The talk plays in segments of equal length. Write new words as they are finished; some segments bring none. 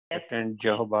attend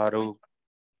Johbaru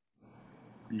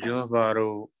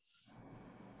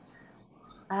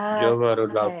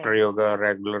laughter yoga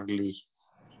regularly.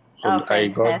 So I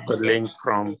got the link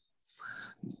from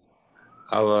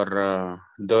our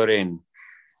Doreen.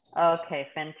 Okay,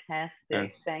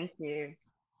 fantastic. Thank you.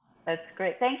 That's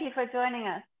great. Thank you for joining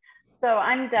us. So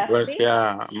I'm Dusty. Plus,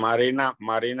 yeah, Marina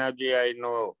ji, I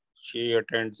know she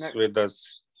attends with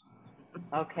us.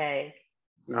 Okay.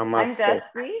 Namaste. I'm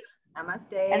Dusty.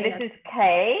 Namaste. And this is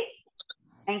Kay.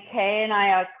 And Kay and I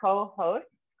are co-hosts,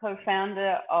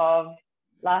 co-founder of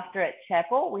Laughter at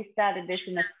Chapel. We started this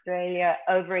in Australia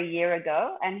over a year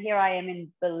ago. And here I am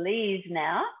in Belize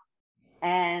now.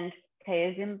 And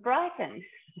Kay is in Brighton.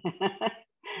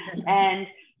 And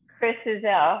Chris is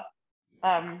our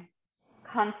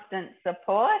constant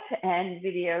support and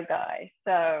video guy.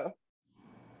 So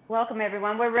welcome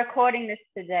everyone. We're recording this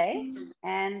today,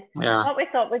 and what we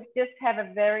thought was just have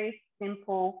a very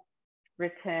simple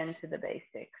return to the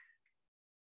basics,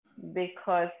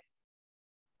 because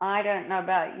I don't know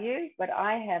about you, but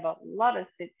I have a lot of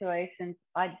situations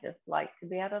I'd just like to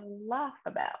be able to laugh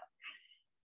about.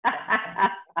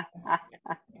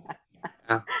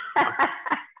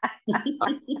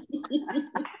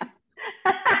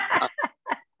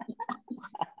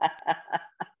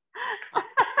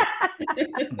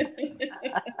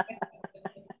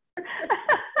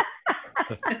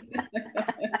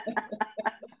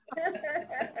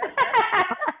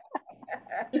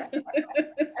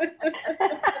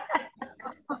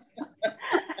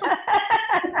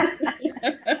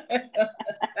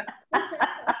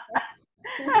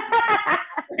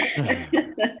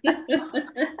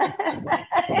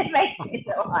 It makes me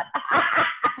so hot.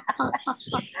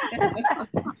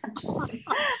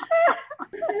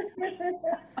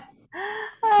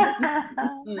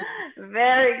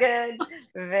 Very good.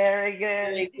 Very good.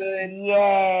 Very good.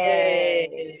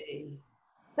 Yay.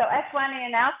 So F1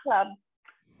 in our club,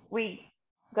 we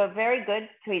go very good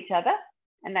to each other,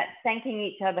 and that's thanking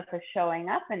each other for showing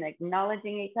up and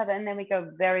acknowledging each other. And then we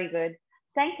go very good,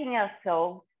 thanking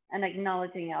ourselves and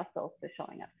acknowledging ourselves for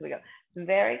showing up. So we go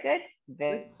very good,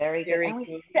 very good. And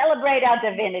we celebrate our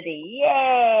divinity.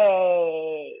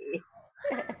 Yay.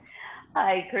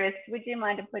 Hi, Chris. Would you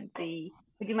mind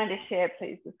to share,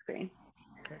 please, the screen?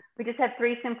 Okay. We just have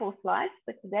 3 simple slides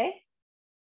for today.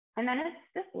 And then it's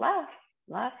just laugh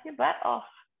your butt off.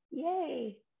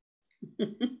 Yay.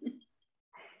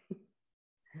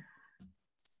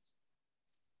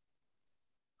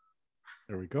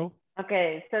 There we go.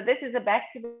 Okay, so this is a back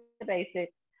to the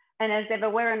basics. And as ever,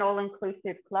 we're an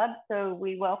all-inclusive club, so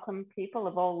we welcome people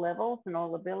of all levels and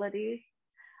all abilities.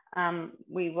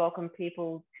 We welcome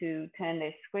people to turn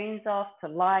their screens off, to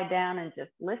lie down and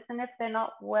just listen if they're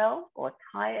not well or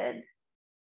tired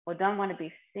or don't want to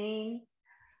be seen.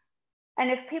 And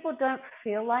if people don't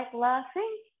feel like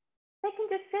laughing, they can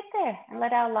just sit there and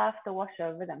let our laughter wash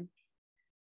over them.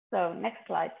 So next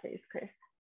slide, please, Chris.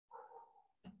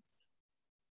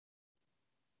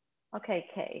 Okay,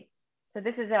 Kay. So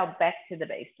this is our back to the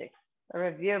basics, a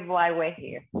review of why we're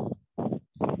here.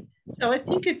 So I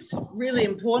think it's really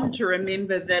important to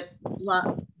remember that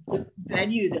the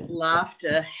value that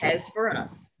laughter has for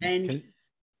us, and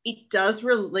it does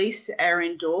release our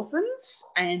endorphins,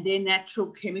 and they're natural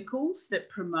chemicals that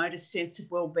promote a sense of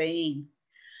well-being.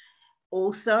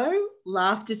 Also,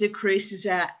 laughter decreases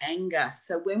our anger.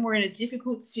 So when we're in a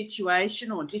difficult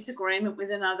situation or disagreement with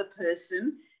another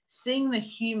person, seeing the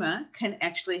humour can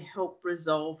actually help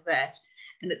resolve that.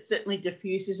 And it certainly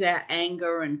diffuses our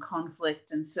anger and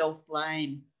conflict and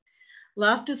self-blame.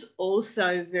 Laughter is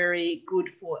also very good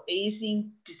for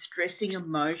easing distressing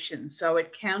emotions. So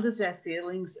it counters our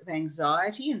feelings of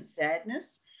anxiety and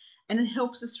sadness, and it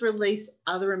helps us release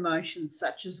other emotions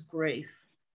such as grief.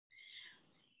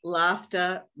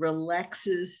 Laughter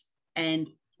relaxes and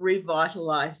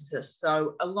revitalizes us.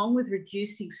 So along with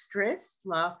reducing stress,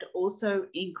 laughter also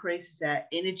increases our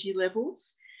energy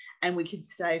levels, and we can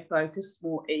stay focused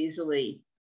more easily.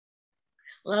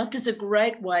 Laughter is a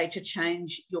great way to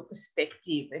change your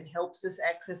perspective. It helps us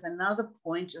access another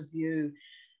point of view.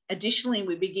 Additionally,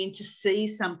 we begin to see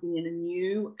something in a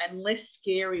new and less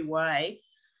scary way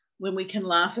when we can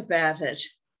laugh about it.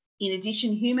 In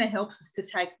addition, humour helps us to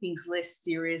take things less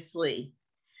seriously.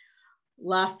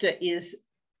 Laughter is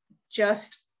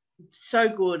just so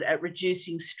good at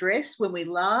reducing stress. When we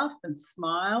laugh and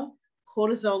smile,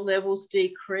 cortisol levels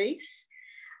decrease,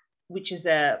 which is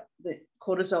the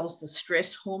cortisol is the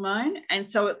stress hormone, and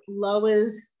so it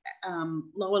lowers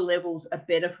lower levels are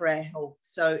better for our health.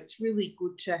 So it's really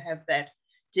good to have that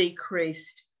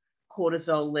decreased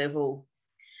cortisol level.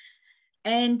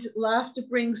 And laughter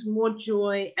brings more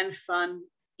joy and fun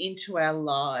into our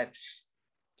lives.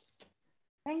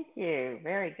 Thank you.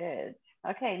 Very good.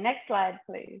 Okay, next slide,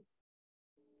 please.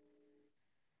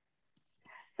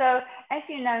 So as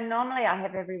you know, normally I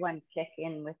have everyone check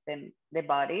in with their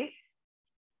bodies.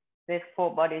 There's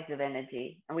 4 bodies of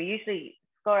energy, and we usually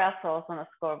score ourselves on a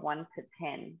score of 1 to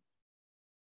 10.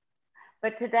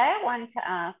 But today I want to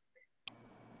ask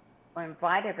or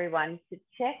invite everyone to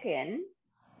check in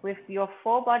with your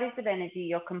 4 bodies of energy,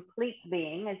 your complete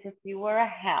being, as if you were a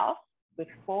house with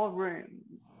 4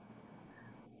 rooms.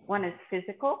 One is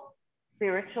physical,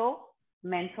 spiritual,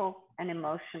 mental, and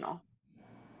emotional.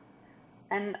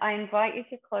 And I invite you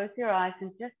to close your eyes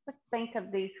and just to think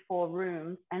of these 4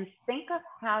 rooms and think of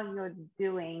how you're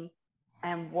doing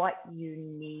and what you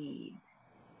need.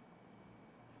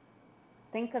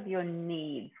 Think of your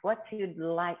needs, what you'd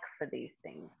like for these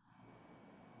things.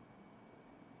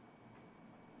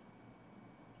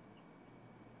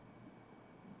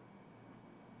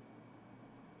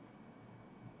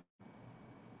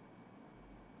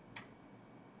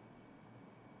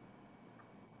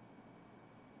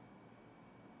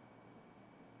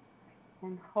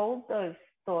 And hold those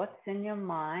thoughts in your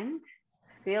mind,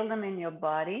 feel them in your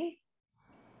body,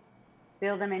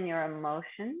 feel them in your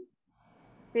emotions,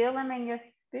 feel them in your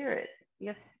spirit.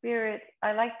 Your spirit,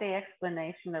 I like the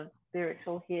explanation of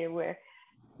spiritual here, where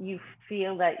you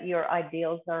feel that your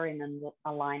ideals are in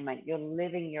alignment. You're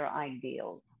living your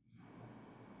ideals.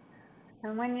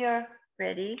 And when you're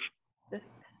ready, just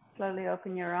slowly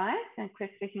open your eyes, and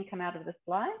Chris, we can come out of the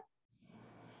slide.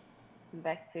 And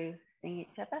back to seeing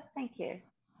each other. Thank you.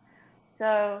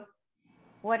 So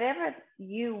whatever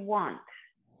you want,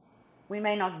 we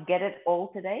may not get it all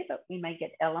today, but we may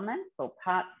get elements or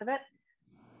parts of it.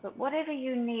 But whatever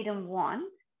you need and want,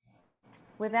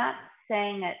 without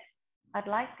saying it, I'd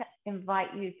like to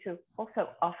invite you to also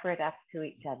offer it up to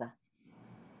each other.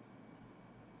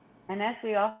 And as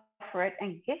we offer it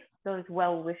and give those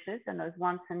well wishes and those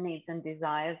wants and needs and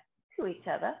desires to each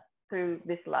other through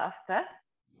this laughter,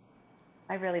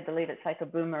 I really believe it's like a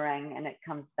boomerang and it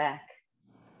comes back.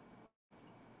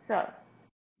 So,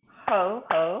 ho,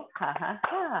 ho, ha, ha,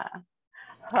 ha.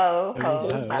 Ho, ho,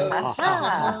 ha, ha,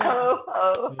 ha. Ho,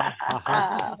 ho, ha, ha,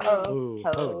 ha. Ho,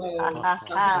 ho, ha, ha,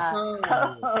 ha.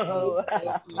 Ho,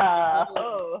 ha, ha. Ho,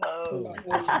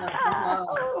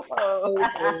 ho,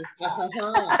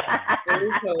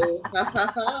 ha,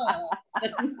 ha.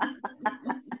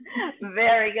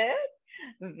 Very good.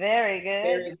 Very good.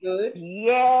 Very good.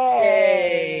 Yay!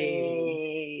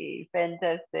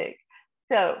 Fantastic.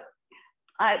 So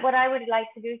what I would like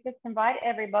to do is just invite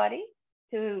everybody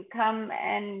to come,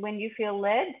 and when you feel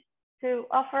led, to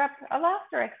offer up a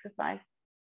laughter exercise,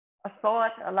 a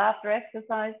thought, a laughter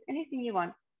exercise, anything you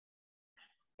want.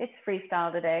 It's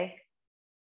freestyle today.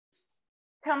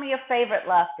 Tell me your favorite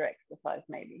laughter exercise,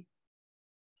 maybe.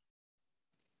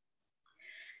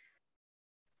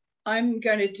 I'm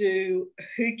going to do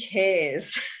who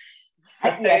cares.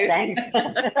 Yeah, thanks.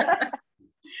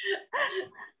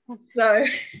 So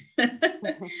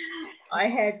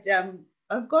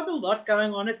I've got a lot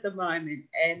going on at the moment,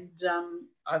 and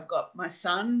I've got my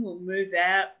son will move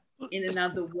out in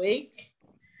another week.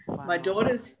 Wow. My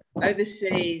daughter's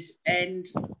overseas, and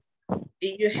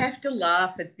you have to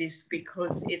laugh at this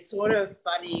because it's sort of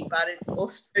funny, but it's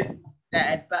also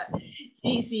bad. But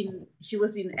she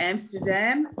was in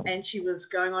Amsterdam, and she was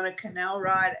going on a canal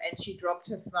ride, and she dropped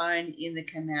her phone in the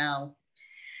canal.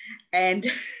 And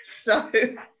so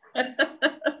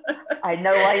I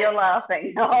know why you're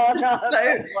laughing. Oh, no.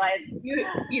 So,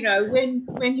 you know,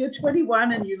 when you're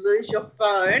 21 and you lose your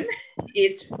phone,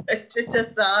 it's a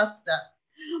disaster.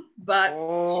 But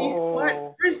she's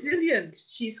quite resilient.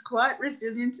 She's quite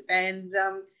resilient, and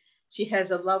she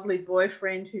has a lovely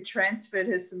boyfriend who transferred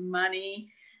her some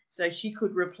money so she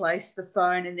could replace the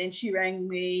phone. And then she rang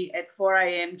me at 4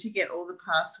 a.m. to get all the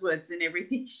passwords and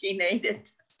everything she needed.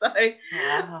 So,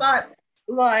 but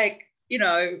like, you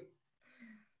know,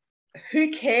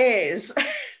 who cares?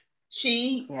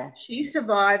 She's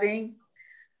surviving.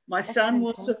 My son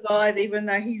will survive, even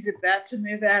though he's about to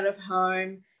move out of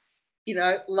home. You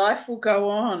know, life will go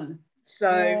on.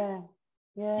 So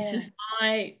this is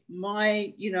my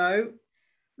you know,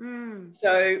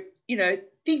 so, you know,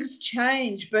 things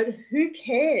change, but who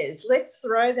cares? Let's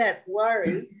throw that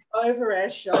worry over our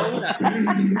shoulder.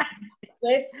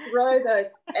 Let's throw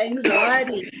the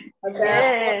anxiety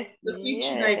about what the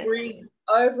future may bring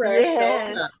over our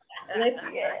shoulder.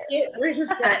 Let's get rid of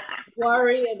that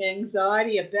worry and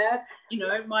anxiety about, you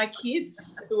know, my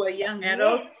kids who are young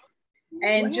adults,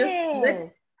 and just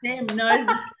let them know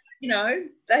that, you know,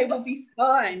 they will be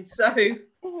fine. So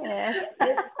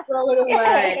let's throw it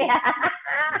away.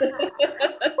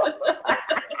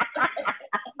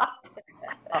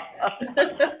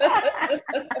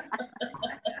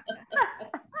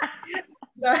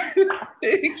 So,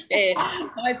 who cares?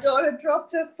 My daughter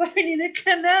dropped her phone in a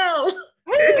canal.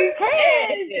 Who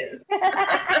cares?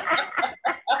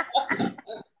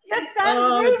 Your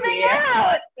son's moving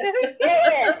out. Who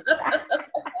cares?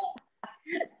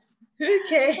 Who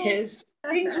cares?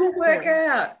 Things will work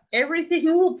out. Everything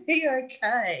will be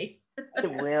okay.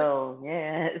 It will,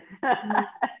 yes.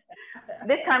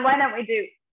 This time, why don't we do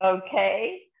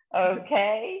okay,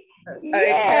 okay,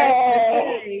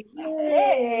 yay,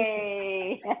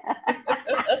 yay.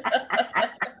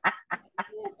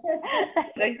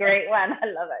 That's a great one. I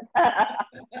love it.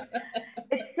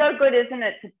 It's so good, isn't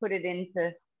it, to put it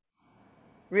into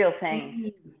real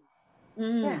things?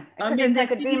 Yeah, I mean, it's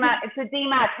like it's a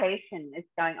demarcation.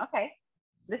 It's going, okay,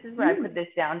 this is where I put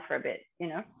this down for a bit, you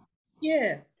know?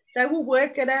 Yeah, they will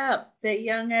work it out. They're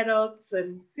young adults,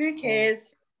 and who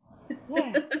cares?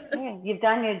 Yeah, you've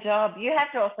done your job. You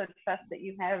have to also trust that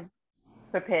you have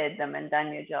prepared them and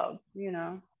done your job, you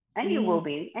know, and you will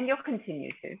be, and you'll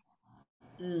continue to.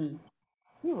 You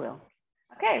will.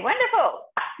 Okay, wonderful.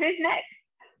 Who's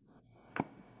next?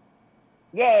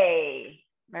 Yay,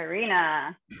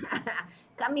 Marina.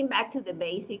 Coming back to the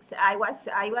basics, I was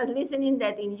listening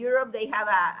that in Europe they have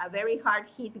a very hard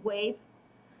heat wave,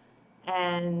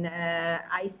 and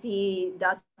I see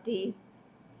Dusty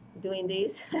doing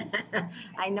this.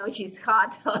 I know she's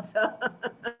hot also.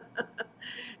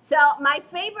 So my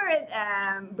favorite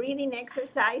breathing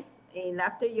exercise in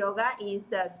laughter yoga is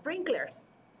the sprinklers.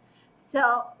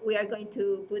 So we are going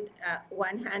to put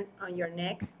one hand on your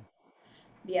neck,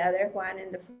 the other one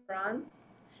in the front,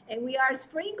 and we are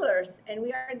sprinklers, and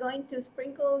we are going to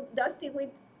sprinkle Dusty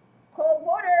with cold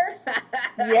water.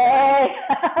 Yay!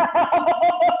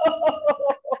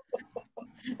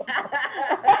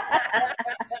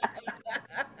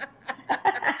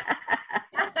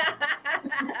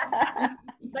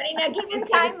 But in a given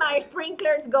time, my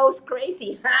sprinklers goes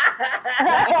crazy.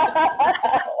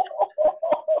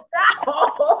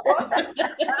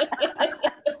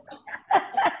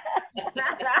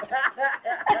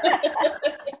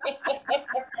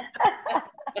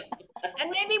 And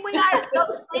maybe we are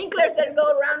those sprinklers that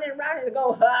go round and round and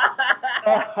go.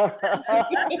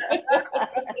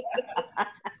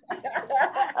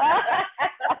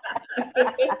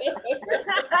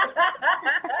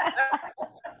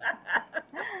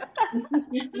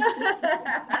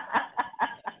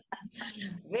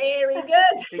 Very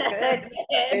good. Good.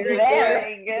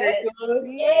 Very good.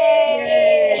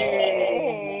 Yay!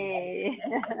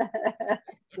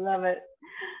 Love it.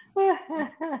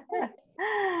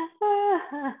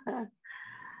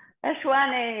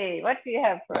 Ashwani, what do you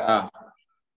have for us?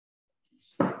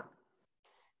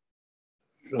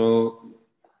 So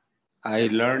I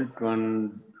learned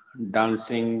one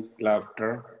dancing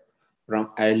laughter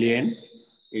from Alien.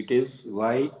 It is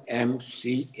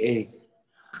YMCA.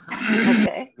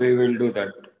 Okay. We will do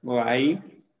that. Y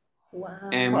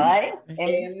M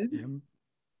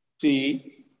C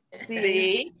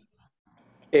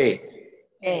A.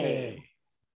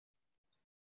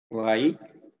 Y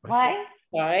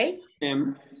M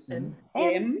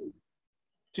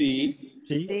C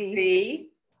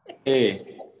A.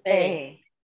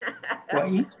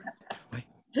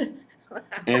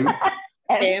 Y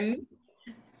M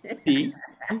C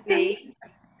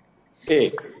A.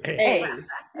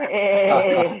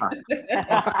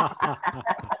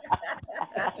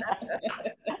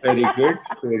 Very good.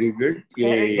 Very good.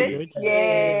 Yay.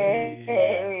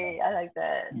 Yay. I like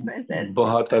that.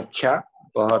 बहुत अच्छा.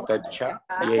 बहुत अच्छा.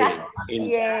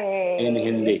 Yay. In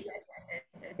Hindi.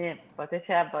 Yeah, बहुत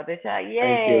अच्छा. Yay.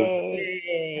 Thank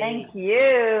you. Thank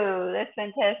you. That's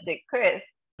fantastic. Chris.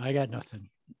 I got nothing.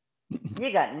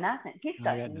 You got nothing. He's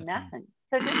got nothing.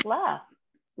 So just laugh.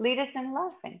 Lead us in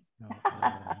laughing.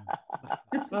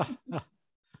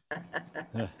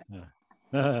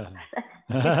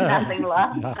 Nothing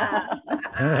left.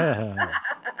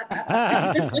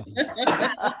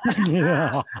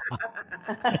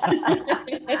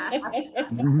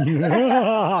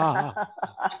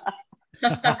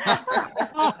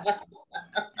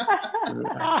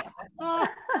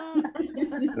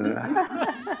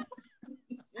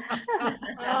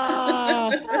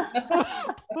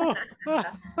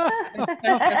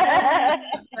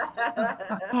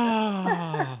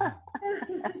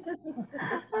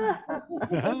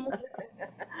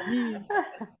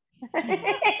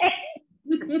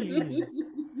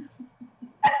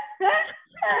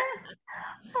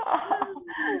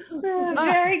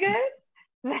 Very good.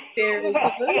 Very good.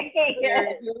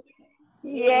 Very good.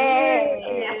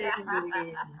 Yay.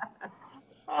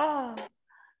 Oh,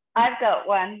 I've got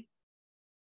one.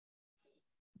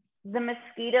 The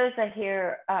mosquitoes are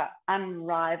here are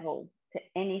unrivaled to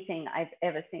anything I've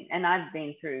ever seen. And I've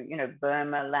been through, you know,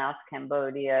 Burma, Laos,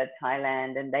 Cambodia,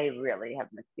 Thailand, and they really have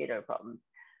mosquito problems.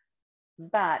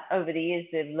 But over the years,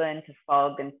 they've learned to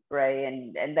fog and spray,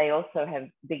 and they also have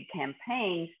big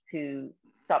campaigns to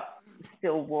stop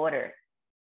still water.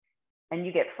 And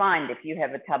you get fined if you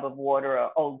have a tub of water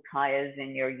or old tires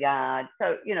in your yard.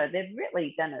 So, you know, they've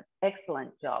really done an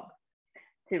excellent job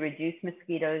to reduce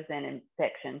mosquitoes and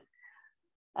infections.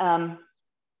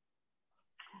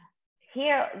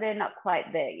 Here, they're not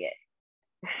quite there yet.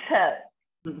 So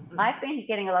I've been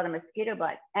getting a lot of mosquito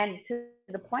bites, and to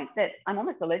the point that I'm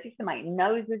almost allergic to my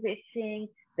nose is itching,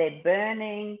 they're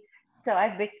burning. So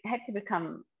I've had to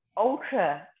become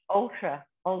ultra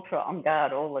on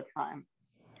guard all the time.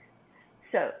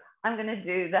 So I'm going to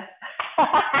do the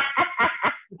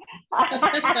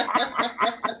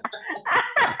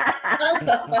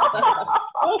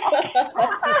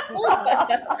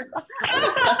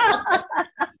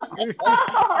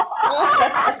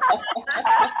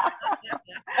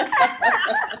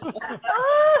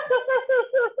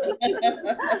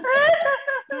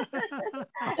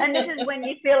and this is when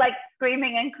you feel like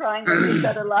screaming and crying, and you've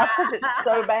got to laugh because it's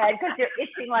so bad because you're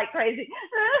itching like crazy.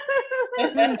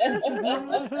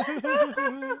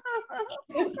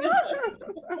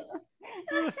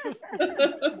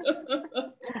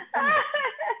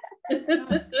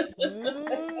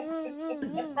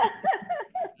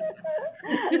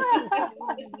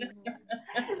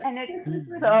 And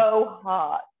it's so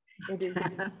hot. It is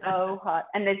so hot.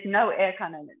 And there's no air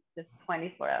con, and it's just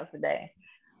 24 hours a day.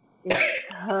 It's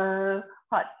so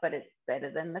hot, but it's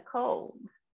better than the cold.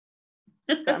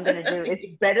 So I'm going to do it's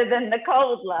better than the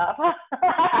cold laugh.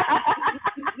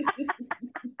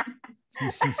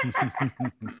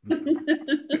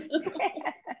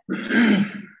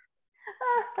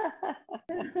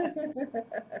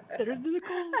 Better than the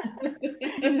cold.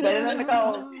 Better than the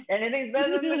cold. Anything's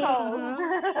better than the cold.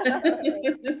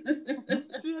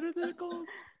 Better than the cold.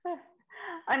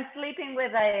 I'm sleeping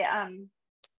with a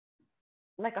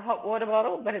like a hot water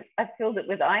bottle, but I filled it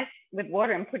with ice, with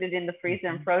water, and put it in the freezer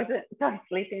and froze it. So I'm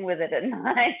sleeping with it at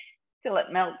night till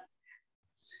it melts.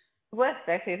 Works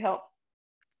actually, it helps.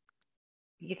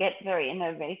 You get very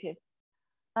innovative.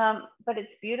 But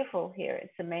it's beautiful here.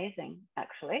 It's amazing,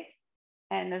 actually.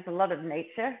 And there's a lot of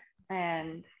nature.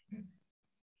 And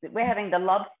we're having the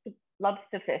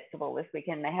lobster festival this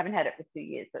weekend. They haven't had it for 2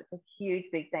 years, so it's a huge,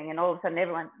 big thing. And all of a sudden,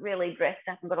 everyone's really dressed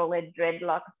up and got all their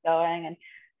dreadlocks going. And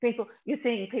you're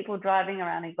seeing people driving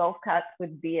around in golf carts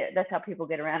with beer. That's how people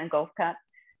get around in golf carts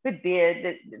with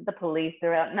beer. The police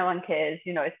are out. No one cares.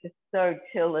 You know, it's just so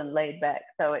chill and laid back.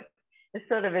 So it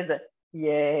sort of is a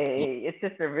yay. It's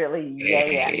just a really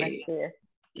yay atmosphere.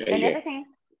 And everything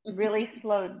really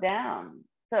slowed down.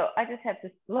 So I just have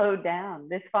to slow down.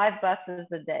 There's 5 buses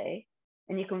a day,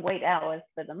 and you can wait hours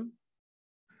for them.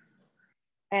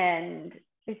 And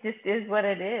it just is what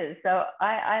it is. So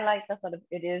I like the sort of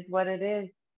it is what it is.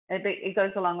 It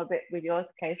goes along a bit with yours,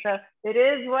 Kay. So it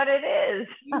is what it is.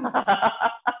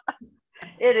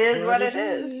 It is what it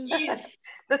is. Yes.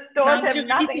 The stores Can't have do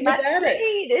nothing anything much about to it.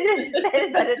 eat.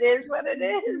 But it is what it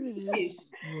is. Yes.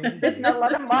 There's not a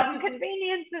lot of modern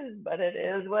conveniences, but it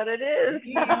is what it is.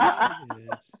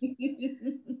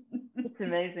 It's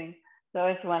amazing. So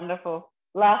it's wonderful.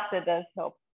 Laughter does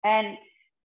help. And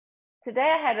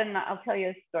today I'll tell you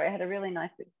a story. I had a really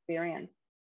nice experience.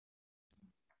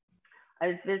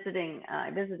 I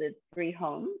visited 3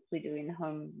 homes. We do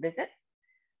in-home visits.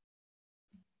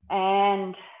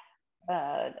 And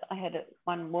I had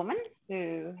one woman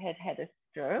who had had a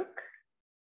stroke,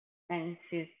 and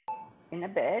she's in a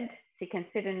bed. She can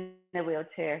sit in a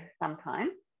wheelchair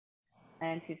sometimes,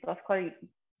 and she's lost quite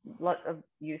a lot of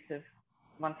use of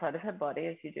one side of her body,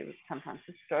 as you do sometimes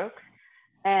with strokes.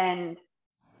 And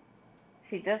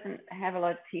she doesn't have a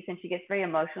lot of teeth, and she gets very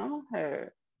emotional. So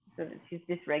she's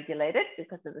dysregulated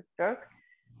because of the stroke,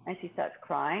 and she starts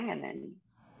crying, and then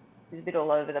she's a bit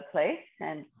all over the place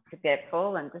and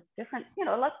forgetful and just different, you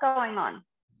know, a lot going on.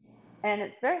 And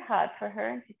it's very hard for her,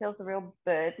 and she feels a real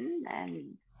burden.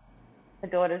 And her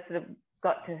daughter sort of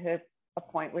got to a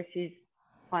point where she's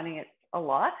finding it a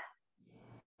lot.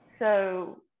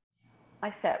 So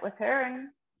I sat with her and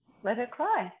let her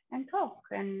cry and talk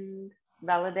and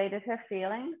validated her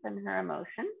feelings and her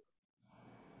emotions.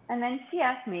 And then she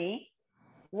asked me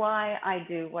why I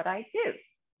do what I do.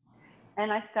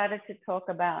 And I started to talk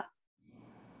about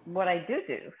what I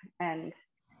do. And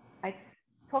I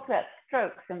talked about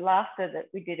strokes and laughter that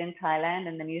we did in Thailand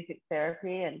and the music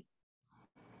therapy.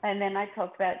 And then I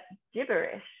talked about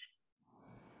gibberish.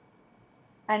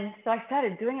 And so I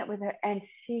started doing it with her, and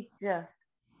she just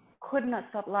could not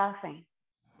stop laughing.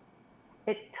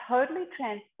 It totally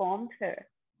transformed her.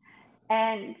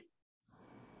 And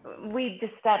we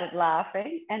just started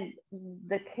laughing. And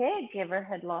the caregiver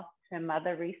had lost her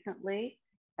mother recently,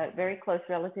 a very close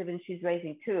relative, and she's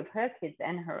raising 2 of her kids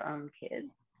and her own kids.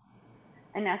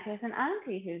 And now she has an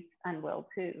auntie who's unwell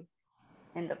too,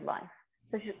 end of life.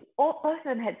 So both of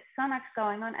them had so much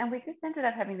going on, and we just ended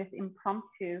up having this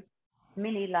impromptu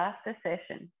mini laughter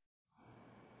session.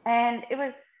 And it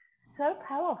was so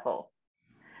powerful.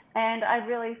 And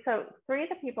so 3 of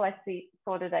the people I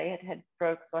saw today had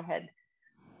strokes or had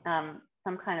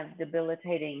some kind of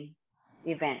debilitating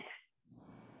event.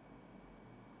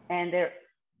 And they're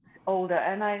older.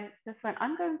 And I just went,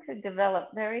 I'm going to develop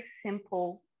very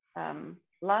simple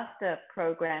laughter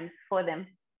programs for them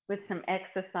with some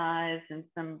exercise and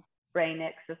some brain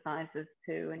exercises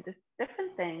too, and just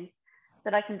different things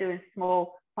that I can do in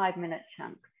small 5-minute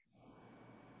chunks.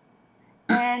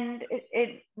 And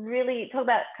it really, talk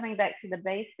about coming back to the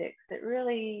basics, it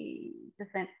really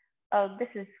just went, oh, this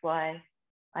is why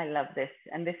I love this,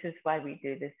 and this is why we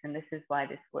do this, and this is why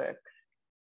this works.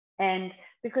 And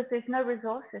because there's no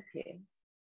resources here.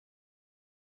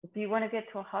 If you want to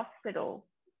get to a hospital,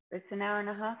 it's an hour and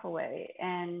a half away,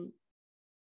 and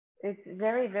it's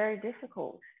very, very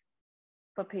difficult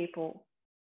for people.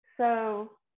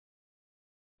 So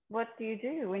what do you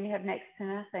do when you have next to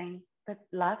nothing? But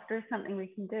laughter is something we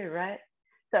can do, right?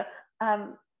 So,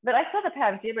 but I saw the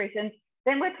power of gibberish, and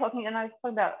then we're talking, and I was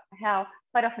talking about how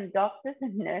quite often doctors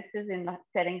and nurses in the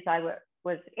settings I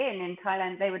was in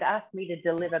Thailand, they would ask me to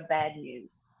deliver bad news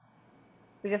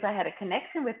because I had a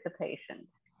connection with the patient,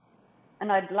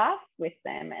 and I'd laugh with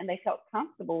them, and they felt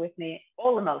comfortable with me,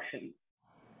 all emotions.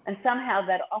 And somehow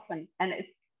that often, and it's,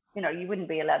 you know, you wouldn't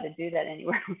be allowed to do that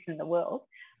anywhere else in the world,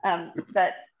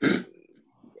 but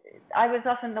I was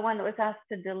often the one that was asked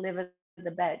to deliver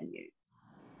the bad news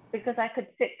because I could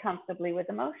sit comfortably with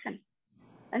emotion.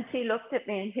 And she looked at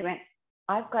me and she went,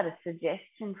 I've got a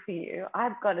suggestion for you.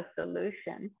 I've got a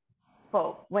solution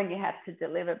for when you have to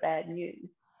deliver bad news.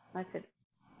 I said,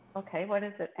 okay, what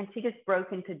is it? And she just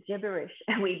broke into gibberish,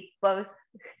 and we both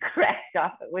cracked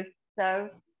up. It was so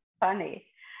funny.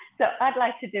 So I'd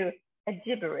like to do a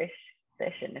gibberish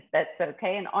session, if that's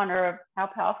okay, in honor of how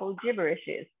powerful gibberish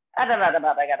is.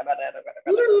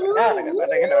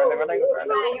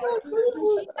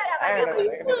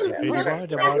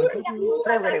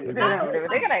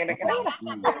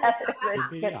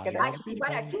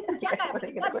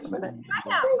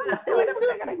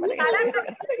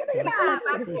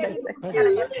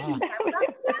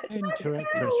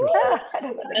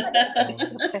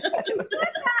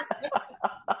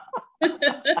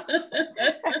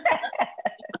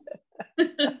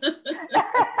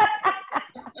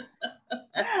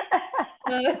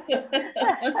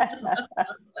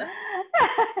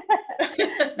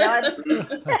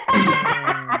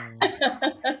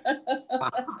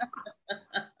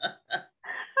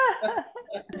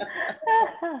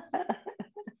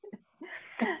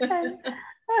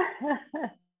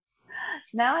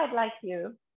 Now I'd like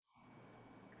you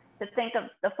to think of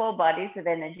the 4 bodies of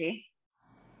energy.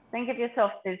 Think of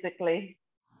yourself physically.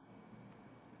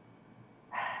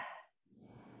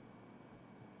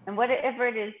 And whatever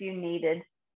it is you needed,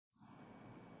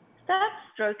 start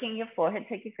stroking your forehead.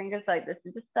 Take your fingers like this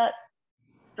and just start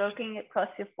stroking across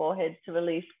your forehead to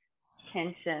release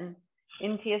tension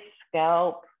into your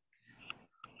scalp,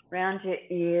 around your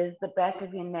ears, the back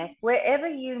of your neck, wherever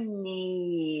you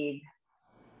need.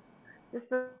 Just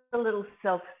a little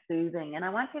self-soothing. And I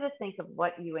want you to think of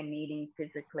what you are needing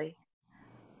physically.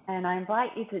 And I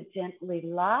invite you to gently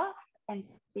laugh and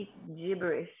speak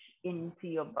gibberish into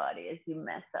your body as you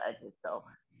massage yourself.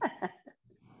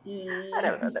 I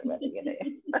don't know that we're going to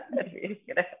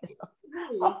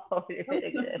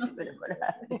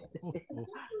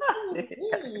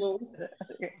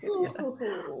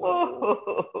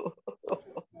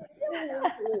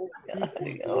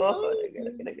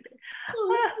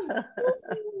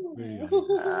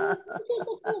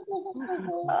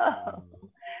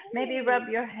maybe rub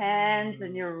your hands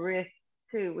and your wrists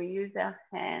too. We use our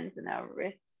hands and our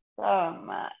wrists so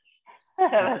much.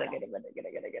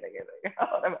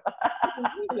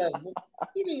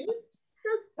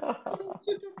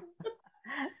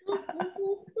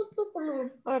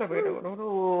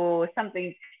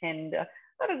 Something tender.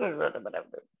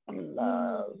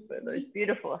 Love for those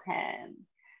beautiful hands.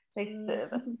 They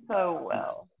serve us so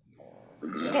well.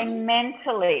 Okay,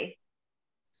 mentally,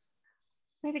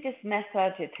 maybe just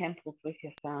massage your temples with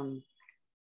your thumbs.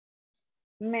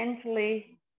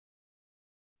 Mentally,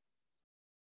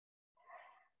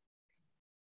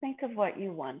 think of what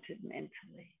you wanted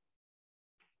mentally.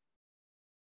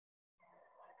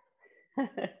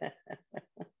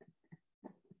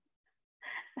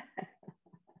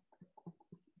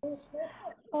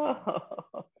 Oh.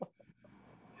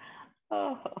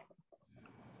 Oh.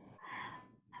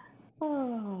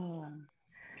 Oh.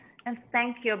 And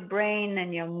thank your brain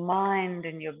and your mind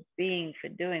and your being for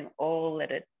doing all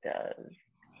that it does.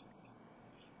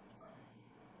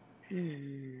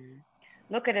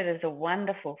 Look at it as a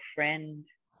wonderful friend.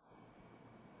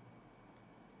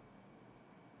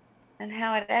 And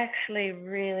how it actually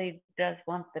really does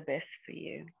want the best for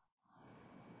you.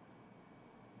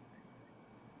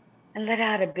 And let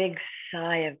out a big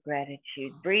sigh of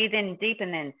gratitude. Breathe in deep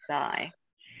and then sigh.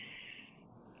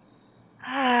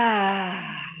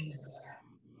 Ah.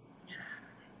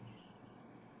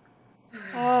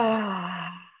 Oh.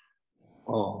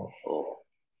 Oh, oh.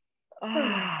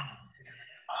 Oh.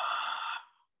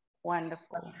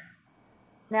 Wonderful.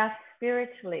 Now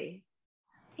spiritually,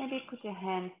 maybe put your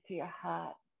hands to your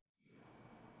heart.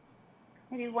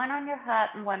 Maybe one on your heart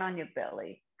and one on your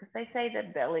belly, because they say the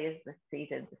belly is the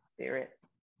seat of the spirit.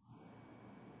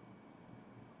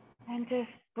 And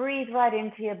just breathe right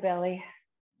into your belly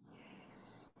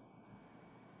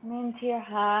and into your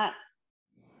heart,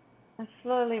 and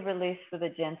slowly release with a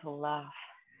gentle laugh.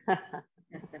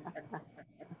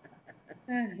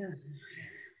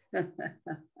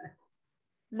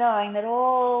 Knowing that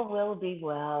all will be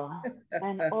well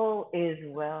and all is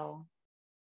well.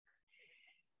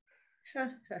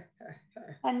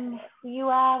 And you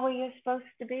are where you're supposed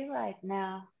to be right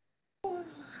now.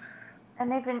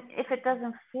 And even if it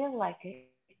doesn't feel like it,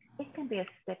 it can be a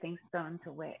stepping stone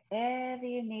to wherever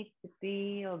you need to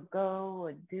be or go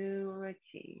or do or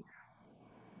achieve.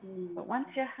 But once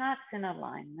your heart's in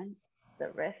alignment, the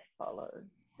rest follows.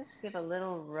 Just give a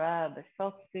little rub, a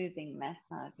self-soothing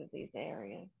massage of these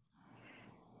areas.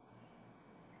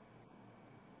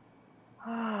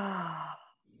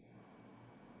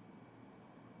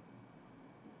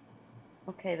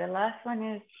 Okay, the last one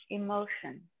is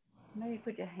emotion. Maybe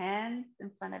put your hands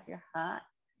in front of your heart.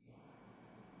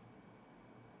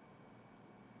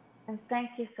 And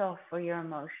thank yourself for your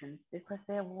emotions, because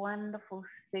they're wonderful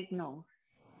signals.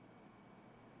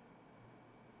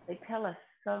 They tell us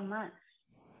so much.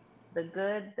 The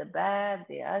good, the bad,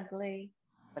 the ugly,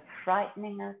 what's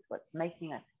frightening us, what's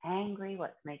making us angry,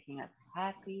 what's making us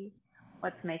happy,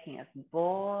 what's making us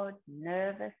bored,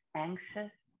 nervous,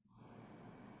 anxious.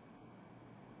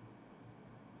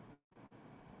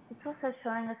 It's also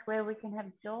showing us where we can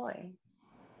have joy.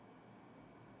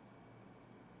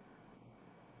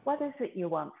 What is it you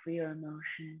want for your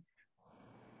emotions?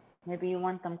 Maybe you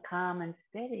want them calm and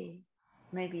steady.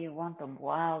 Maybe you want them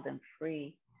wild and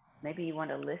free. Maybe you want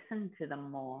to listen to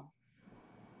them more.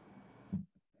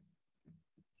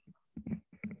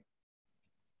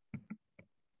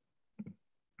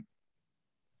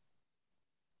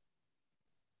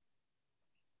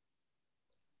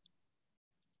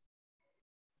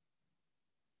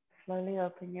 Slowly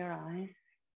open your eyes.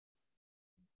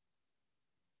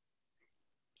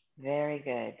 Very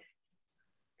good.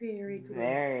 Very good.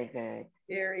 Very good.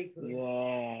 Very good.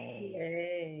 Yay.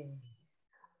 Yay.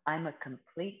 I'm a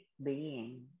complete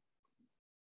being,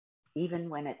 even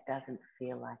when it doesn't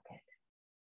feel like it.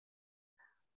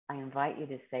 I invite you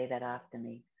to say that after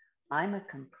me. I'm a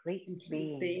complete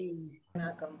being,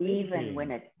 even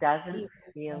when it doesn't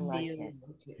feel like it.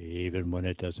 Even when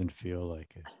it doesn't feel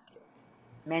like it.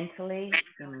 Mentally,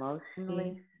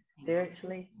 emotionally,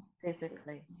 spiritually,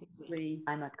 physically.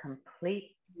 I'm a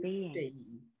complete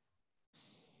being.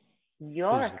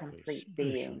 You're a complete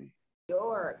being.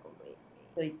 You're a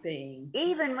complete being.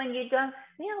 Even when you don't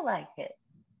feel like it.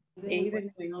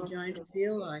 Even when you don't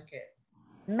feel like it.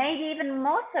 Maybe even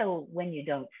more so when you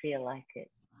don't feel like it.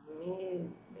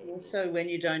 Also when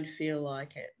you don't feel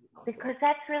like it. Because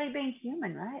that's really being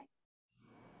human, right?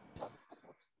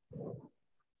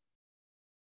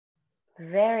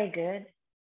 Very good.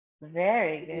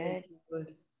 Very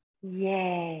good.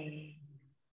 Yay.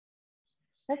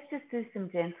 Let's just do some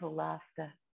gentle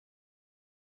laughter.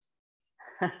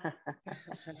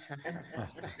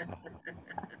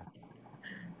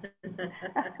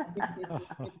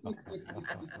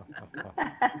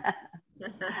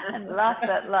 And laugh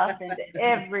that laugh into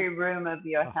every room of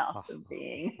your house of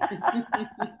being.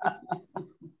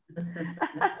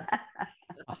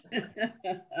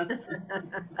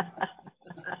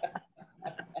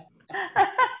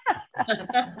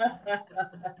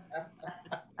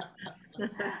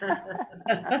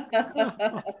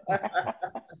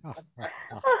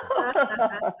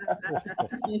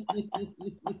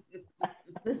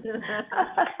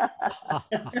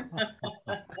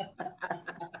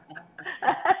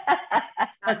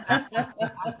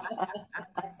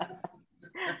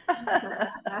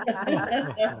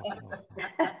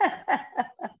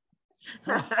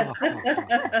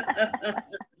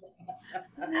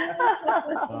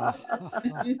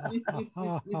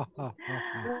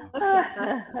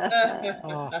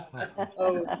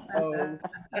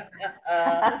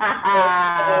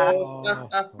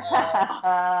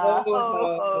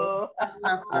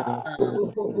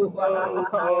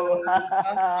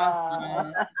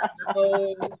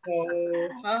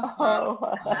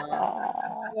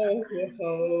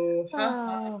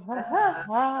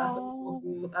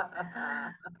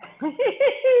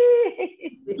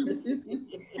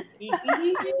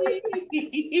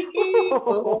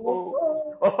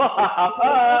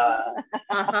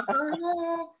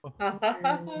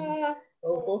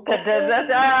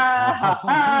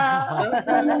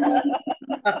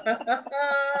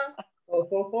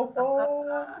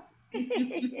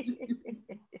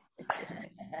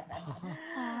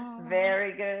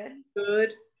 Very good.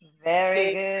 Good.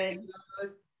 Very good.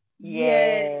 Good.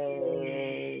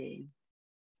 Yay.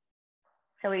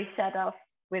 So we shut off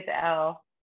with our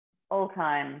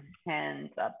all-time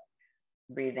hands up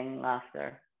breathing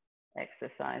laughter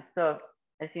exercise. So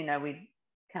as you know, we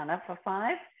count up for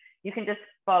 5. You can just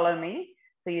follow me,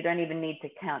 so you don't even need to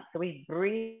count. So we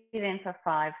breathe in for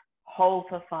 5, hold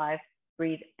for 5,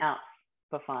 breathe out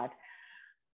for 5.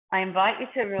 I invite you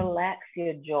to relax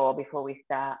your jaw before we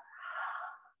start.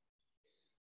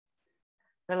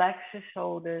 Relax your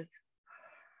shoulders.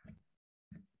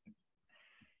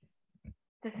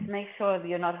 Just make sure that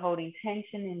you're not holding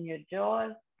tension in your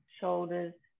jaws,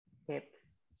 shoulders, hips,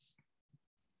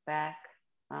 back,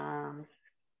 arms.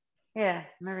 Yeah,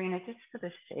 Marina, just sort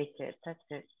of shake it. That's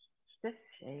it. Just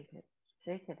shake it.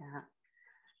 Shake it out.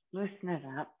 Loosen it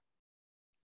up.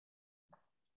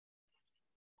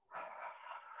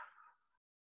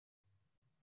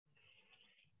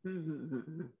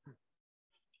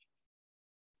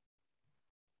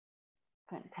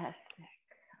 Fantastic.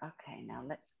 Okay, now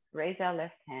let's raise our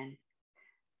left hand.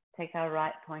 Take our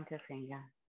right pointer finger.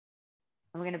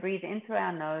 And we're going to breathe in through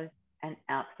our nose and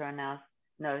out through our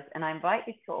nose. And I invite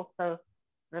you to also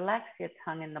relax your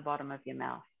tongue in the bottom of your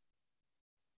mouth.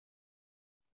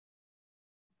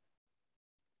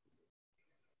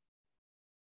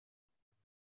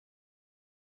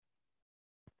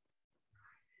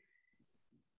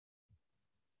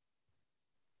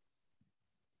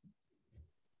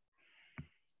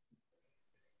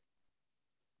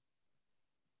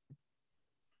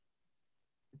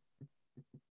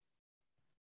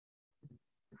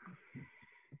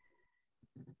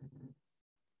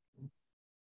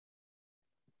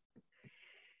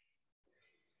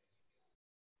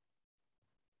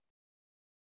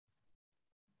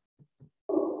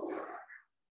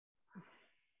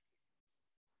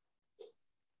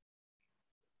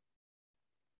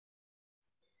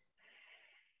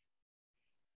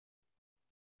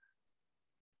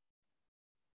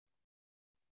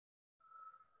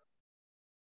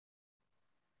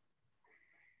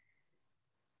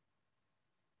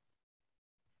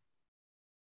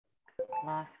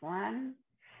 Last one.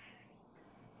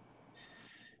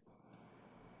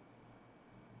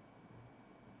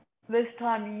 This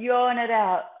time, yawn it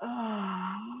out.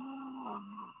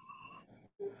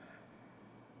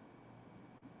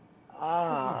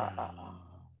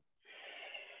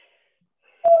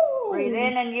 Breathe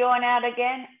in and yawn out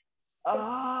again.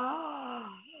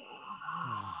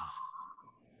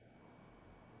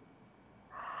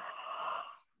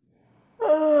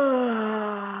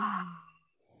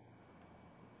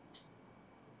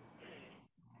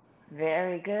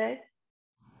 Very good.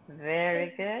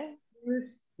 Very good.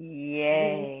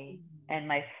 Yay. And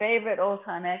my favorite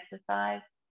all-time exercise,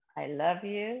 I love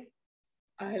you.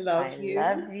 I love you.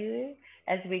 I love you.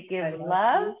 As we give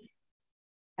love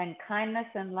and kindness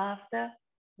and laughter,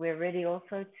 we're ready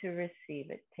also to receive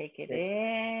it. Take it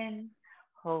in,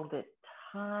 hold it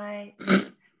tight,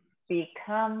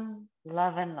 become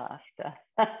love and laughter.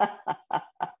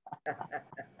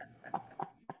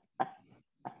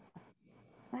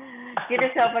 Give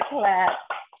yourself a clap.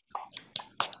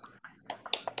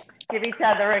 Give each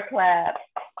other a clap.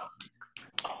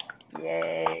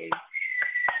 Yay.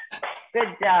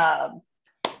 Good job.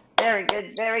 Very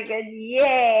good, very good.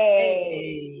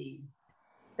 Yay.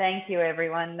 Thank you,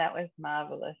 everyone. That was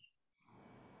marvelous.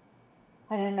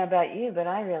 I don't know about you, but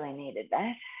I really needed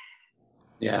that.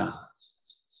 Yeah.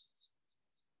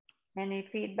 Any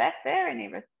feedback there? Any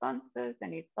responses?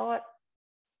 Any thoughts?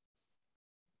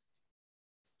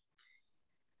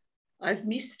 I've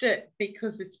missed it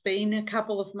because it's been a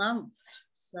couple of months.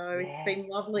 So it's been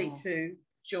lovely to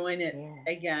join it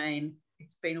again.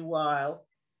 It's been a while.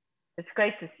 It's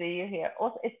great to see you here.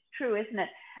 Also, it's true, isn't it?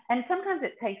 And sometimes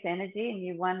it takes energy and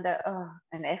you wonder, oh,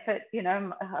 an effort, you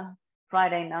know,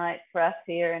 Friday night for us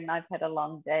here, and I've had a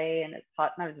long day and it's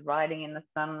hot, and I was riding in the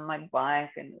sun on my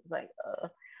bike, and it was like, oh.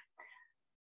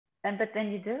 But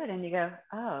then you do it and you go,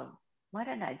 oh, why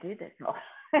don't I do this more?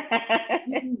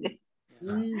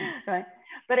 Right.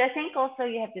 But I think also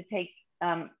you have to take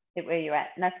it where you're at,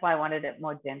 and that's why I wanted it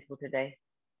more gentle today.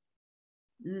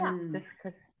 Yeah, just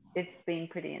because it's been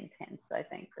pretty intense, I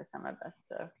think, for some of us.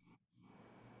 So,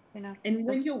 you know. And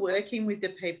when you're working with the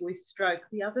people with stroke,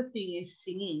 the other thing is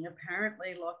singing.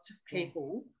 Apparently, lots of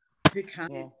people who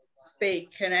can't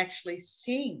speak can actually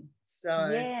sing. So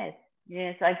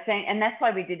yes, I think, and that's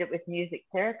why we did it with music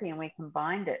therapy, and we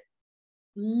combined it.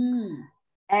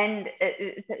 And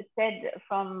it said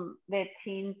from their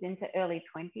teens into early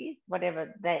 20s,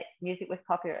 whatever that music was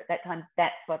popular at that time,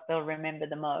 that's what they'll remember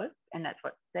the most, and that's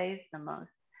what stays the most.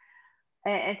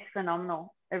 And it's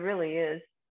phenomenal. It really is.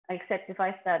 Except if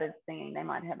I started singing, they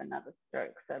might have another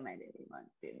stroke, so maybe we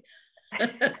won't do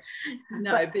it.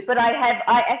 No, but I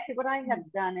actually, what I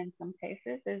have done in some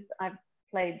cases is I've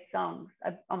played songs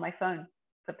on my phone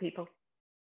for people.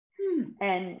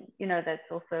 And, you know, that's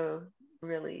also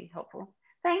really helpful.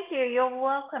 Thank you. You're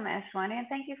welcome, Ashwani, and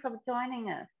thank you for joining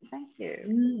us. Thank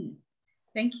you.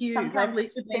 Thank you. Sometimes lovely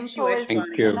to meet you, Ashwani.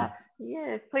 Thank you.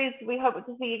 Yes, please. We hope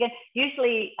to see you again.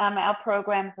 Usually our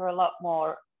programs are a lot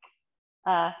more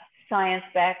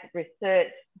science-backed,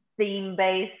 research,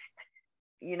 theme-based,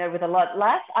 you know, with a lot.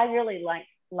 I really liked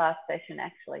last session,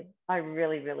 actually. I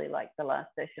really, really liked the last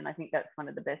session. I think that's one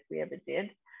of the best we ever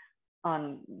did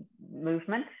on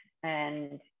movement,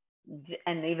 and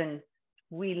even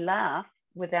we laughed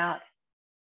without,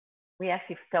 we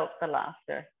actually felt the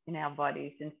laughter in our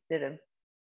bodies instead of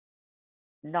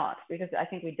not, because I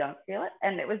think we don't feel it.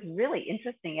 And it was really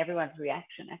interesting, everyone's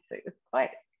reaction, actually. It was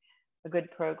quite a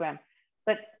good program.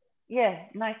 But yeah,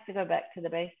 nice to go back to the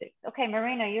basics. Okay,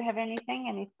 Marina, you have anything,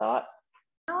 any thoughts?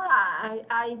 No,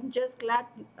 I'm just glad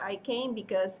I came,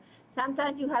 because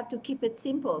sometimes you have to keep it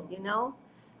simple, you know.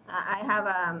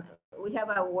 We have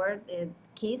a word,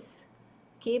 KISS,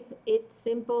 keep it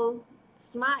simple,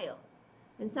 smile.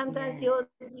 And sometimes you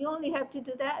only have to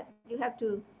do that. You have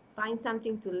to find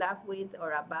something to laugh with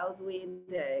or about with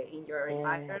in your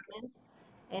environment,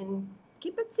 and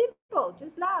keep it simple.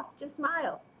 Just laugh, just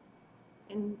smile.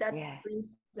 And that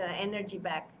brings the energy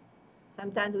back.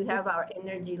 Sometimes we have our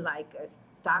energy like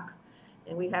stuck,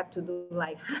 and we have to do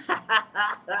like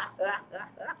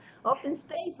open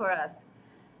space for us,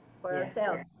 for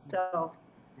ourselves. So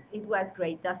it was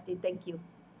great, Dusty. Thank you.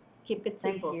 Keep it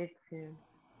simple. Thank you too.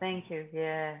 Thank you.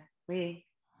 Yeah, we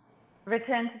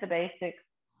return to the basics.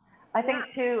 I think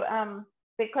too,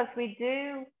 because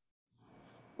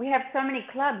we have so many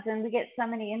clubs and we get so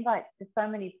many invites to so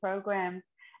many programs,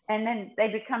 and then they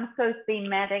become so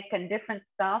thematic and different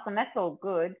styles, and that's all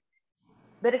good.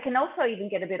 But it can also even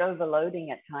get a bit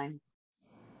overloading at times.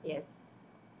 Yes.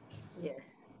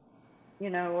 You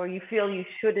know, or you feel you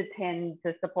should attend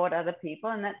to support other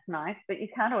people, and that's nice, but you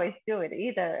can't always do it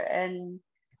either. And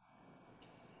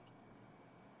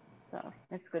so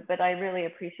it's good. But I really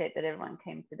appreciate that everyone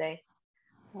came today.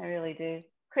 I really do.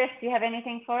 Chris, do you have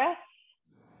anything for us?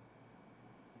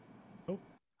 Oh,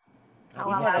 How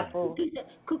about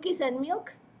cookies and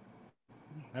milk?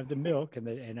 I have the milk,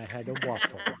 and I had a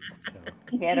waffle. So.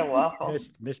 He had a waffle.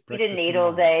 Missed he breakfast. Didn't eat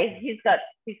all day. He's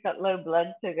got low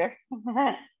blood sugar.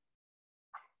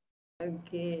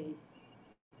 Okay.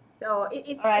 So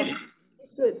it's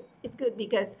good. It's good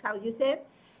because, how you said,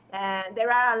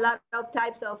 there are a lot of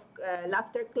types of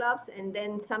laughter clubs, and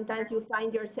then sometimes you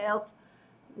find yourself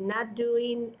not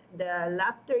doing the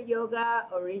laughter yoga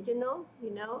original,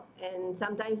 you know, and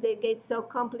sometimes they get so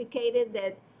complicated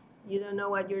that you don't know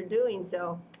what you're doing.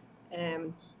 So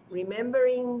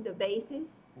remembering the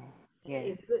basics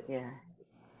is good. Yeah,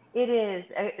 it is.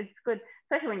 It's good,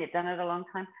 especially when you've done it a long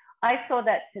time. I saw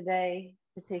that today,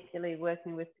 particularly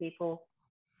working with people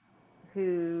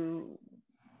who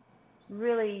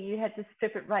really, you had to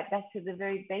strip it right back to the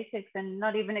very basics and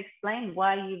not even explain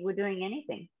why you were doing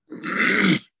anything.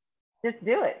 Just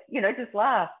do it, you know, just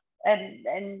laugh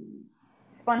and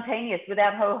spontaneous,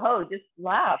 without ho-ho, just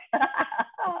laugh.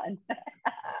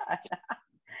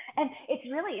 And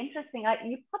it's really interesting.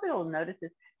 You probably all notice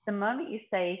this. The moment you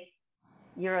say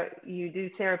you do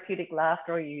therapeutic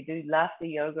laughter, or you do laughter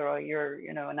yoga, or you're,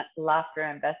 you know, a laughter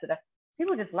ambassador,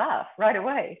 people just laugh right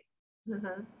away.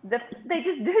 They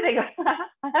just do. They go,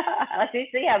 do you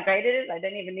see how great it is? I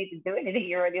don't even need to do anything.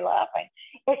 You're already laughing.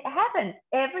 It happens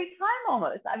every time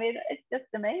almost. I mean, it's just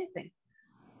amazing.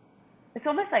 It's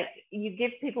almost like you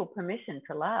give people permission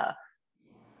to laugh.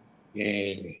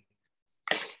 Yay.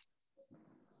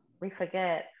 We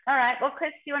forget. All right. Well,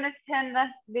 Chris, do you want to turn the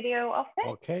video off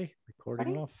then? Okay, recording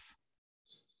Ready? off.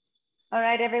 All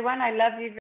right, everyone. I love you